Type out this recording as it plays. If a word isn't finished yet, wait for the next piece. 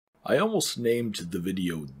I almost named the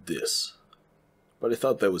video this, but I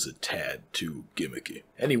thought that was a tad too gimmicky.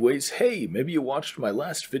 Anyways, hey, maybe you watched my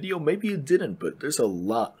last video, maybe you didn't, but there's a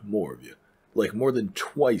lot more of you. Like more than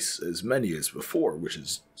twice as many as before, which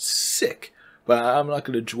is sick. But I'm not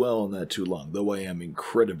going to dwell on that too long, though I am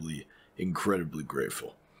incredibly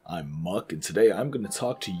grateful. I'm Muck, and today I'm going to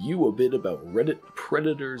talk to you a bit about Reddit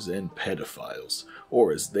predators and pedophiles,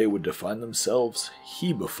 or as they would define themselves,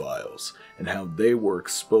 hebophiles, and how they were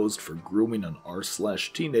exposed for grooming on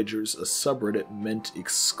r/teenagers, a subreddit meant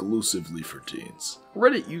exclusively for teens.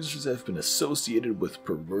 Reddit users have been associated with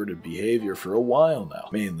perverted behavior for a while now,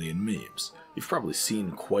 mainly in memes. You've probably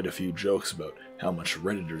seen quite a few jokes about how much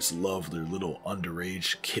Redditors love their little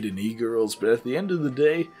underage kid-and-e girls, but at the end of the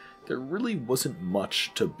day, there really wasn't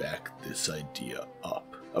much to back this idea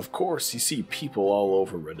up. Of course, you see people all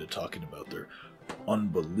over Reddit talking about their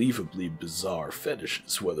unbelievably bizarre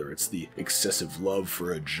fetishes, whether it's the excessive love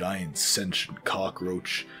for a giant sentient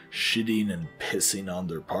cockroach, shitting and pissing on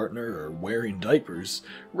their partner, or wearing diapers.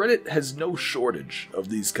 Reddit has no shortage of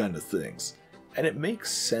these kind of things. And it makes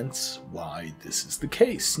sense why this is the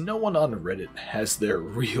case. No one on Reddit has their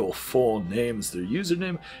real full name as their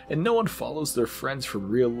username, and no one follows their friends from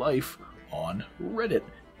real life on Reddit.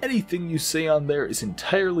 Anything you say on there is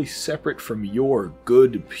entirely separate from your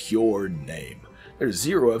good, pure name. There's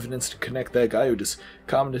zero evidence to connect that guy who just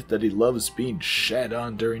commented that he loves being shat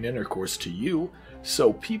on during intercourse to you,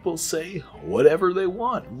 so people say whatever they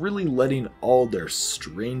want, really letting all their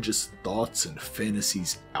strangest thoughts and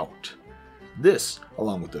fantasies out. This,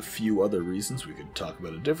 along with a few other reasons we could talk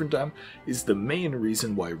about a different time, is the main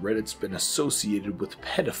reason why Reddit's been associated with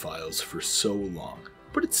pedophiles for so long.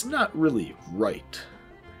 But it's not really right,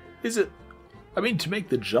 is it? I mean, to make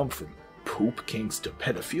the jump from poop kinks to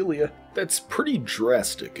pedophilia, that's pretty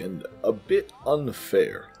drastic and a bit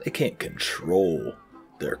unfair. They can't control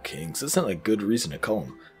their kinks. That's not a good reason to call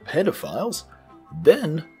them pedophiles.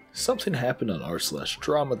 Then, something happened on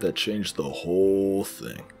r/drama that changed the whole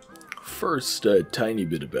thing. First, a tiny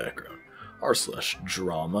bit of background.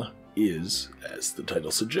 r/drama is, as the title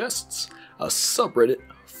suggests, a subreddit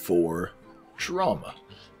for drama.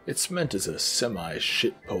 It's meant as a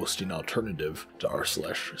semi-shitposting alternative to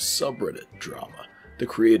r/subreddit drama. The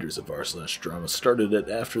creators of r/drama started it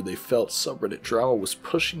after they felt subreddit drama was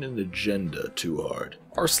pushing an agenda too hard.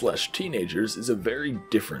 r/teenagers is a very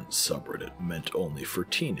different subreddit meant only for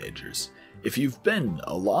teenagers. If you've been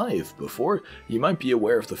alive before, you might be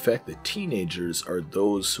aware of the fact that teenagers are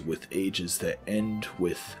those with ages that end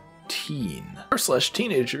with teen.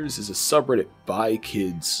 r/teenagers is a subreddit by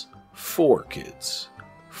kids, for kids.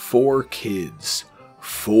 For kids.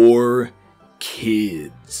 For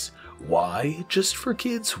kids. Why just for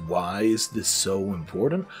kids? Why is this so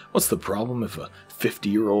important? What's the problem if a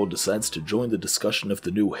 50-year-old decides to join the discussion of the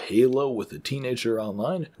new Halo with a teenager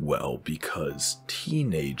online? Well, because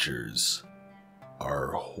teenagers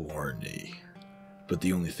are horny. But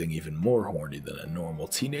the only thing even more horny than a normal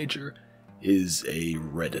teenager is a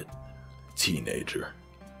Reddit teenager.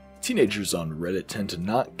 Teenagers on Reddit tend to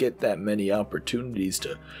not get that many opportunities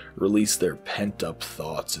to release their pent-up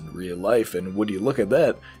thoughts in real life, and when you look at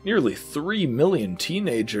that, nearly 3 million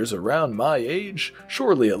teenagers around my age,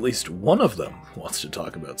 surely at least one of them wants to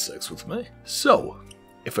talk about sex with me. So,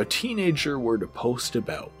 if a teenager were to post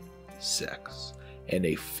about sex, and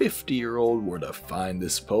a 50-year-old were to find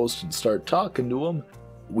this post and start talking to him,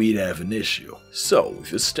 we'd have an issue. So,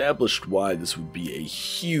 we've established why this would be a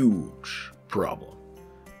huge problem.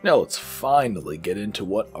 Now let's finally get into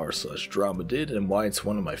what r/drama did and why it's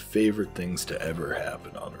one of my favorite things to ever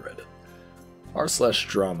happen on Reddit.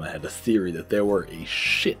 r/drama had a theory that there were a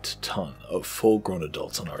shit ton of full-grown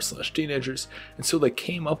adults on r/teenagers, and so they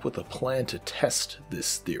came up with a plan to test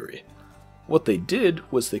this theory. What they did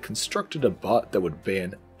was they constructed a bot that would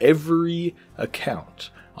ban every account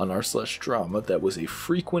on r/drama that was a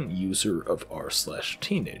frequent user of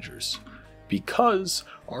r/teenagers. Because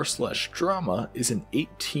r/drama is an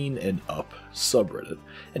 18 and up subreddit,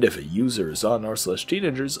 and if a user is on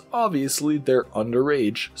r/teenagers, obviously they're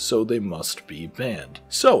underage, so they must be banned.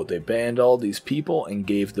 So they banned all these people and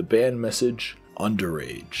gave the ban message,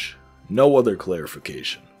 underage. No other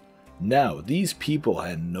clarification. Now, these people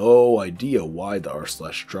had no idea why the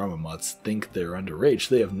r/drama mods think they're underage.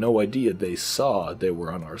 They have no idea they saw they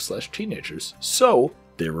were on r/teenagers. So,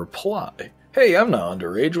 they reply, "Hey, I'm not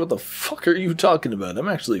underage, what the fuck are you talking about? I'm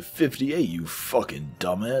actually 58, you fucking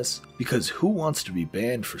dumbass." Because who wants to be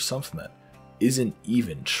banned for something that isn't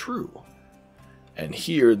even true? And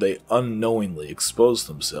here they unknowingly expose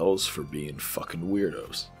themselves for being fucking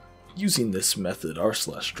weirdos. Using this method,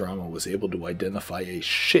 r/drama was able to identify a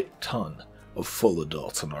shit ton of full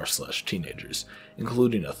adults on r/teenagers,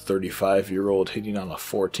 including a 35-year-old hitting on a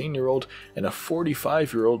 14-year-old and a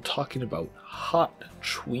 45-year-old talking about hot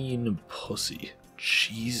tween pussy.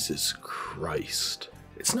 Jesus Christ.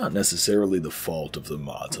 It's not necessarily the fault of the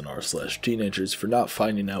mods on r/teenagers for not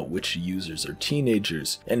finding out which users are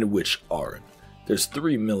teenagers and which aren't. There's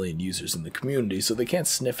 3 million users in the community, so they can't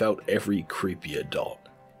sniff out every creepy adult.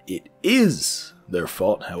 It is their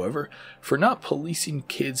fault, however, for not policing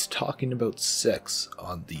kids talking about sex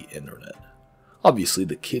on the internet. Obviously,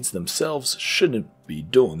 the kids themselves shouldn't be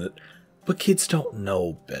doing it, but kids don't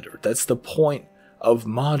know better. That's the point of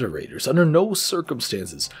moderators. Under no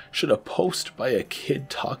circumstances should a post by a kid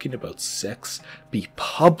talking about sex be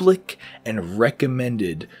public and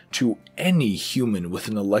recommended to any human with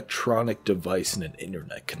an electronic device and an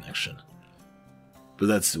internet connection. But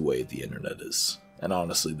that's the way the internet is. And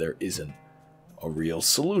honestly, there isn't a real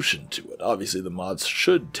solution to it. Obviously, the mods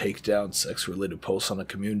should take down sex-related posts on a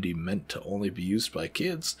community meant to only be used by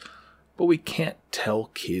kids, but we can't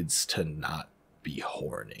tell kids to not be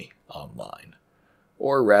horny online.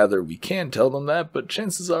 Or rather, we can tell them that, but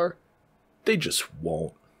chances are, they just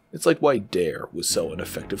won't. It's like why Dare was so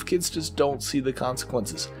ineffective. Kids just don't see the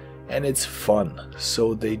consequences. And it's fun,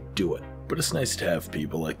 so they do it. But it's nice to have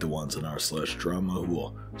people like the ones in r/drama who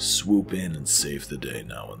will swoop in and save the day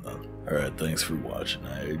now and then. Alright, thanks for watching.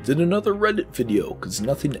 I did another Reddit video, because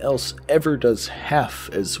nothing else ever does half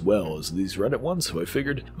as well as these Reddit ones, so I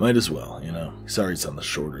figured, might as well, you know. Sorry it's on the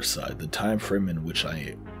shorter side. The time frame in which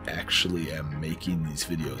I actually am making these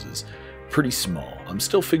videos is pretty small. I'm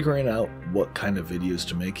still figuring out what kind of videos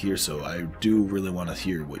to make here, so I do really want to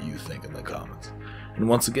hear what you think in the comments. And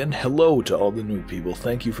once again, hello to all the new people.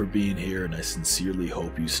 Thank you for being here, and I sincerely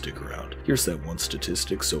hope you stick around. Here's that one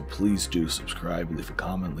statistic, so please do subscribe, leave a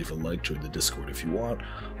comment, leave a like, join the Discord if you want,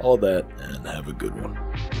 all that, and have a good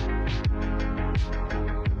one.